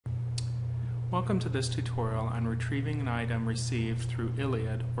Welcome to this tutorial on retrieving an item received through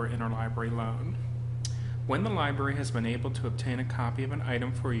ILLiad or Interlibrary Loan. When the library has been able to obtain a copy of an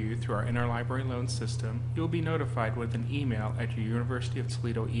item for you through our Interlibrary Loan system, you will be notified with an email at your University of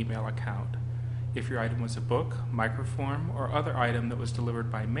Toledo email account. If your item was a book, microform, or other item that was delivered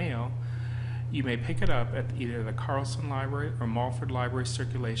by mail, you may pick it up at either the Carlson Library or Mulford Library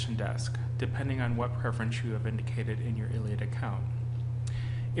circulation desk, depending on what preference you have indicated in your ILLiad account.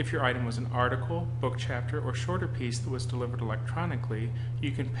 If your item was an article, book chapter, or shorter piece that was delivered electronically,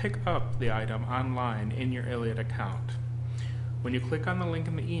 you can pick up the item online in your ILLiad account. When you click on the link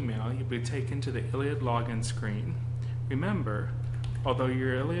in the email, you'll be taken to the ILLiad login screen. Remember, although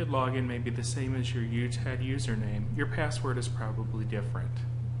your ILLiad login may be the same as your UTAD username, your password is probably different.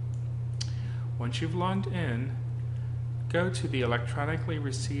 Once you've logged in, go to the electronically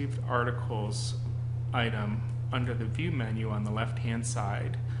received articles item under the View menu on the left-hand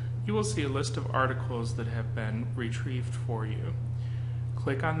side. You will see a list of articles that have been retrieved for you.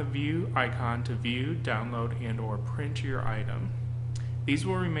 Click on the View icon to view, download, and/or print your item. These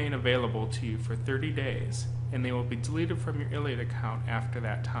will remain available to you for 30 days, and they will be deleted from your ILLiad account after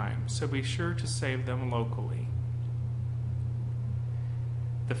that time, so be sure to save them locally.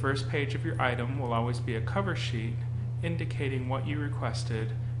 The first page of your item will always be a cover sheet indicating what you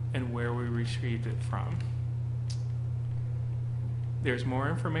requested and where we retrieved it from. There's more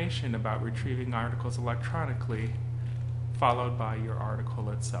information about retrieving articles electronically, followed by your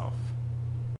article itself.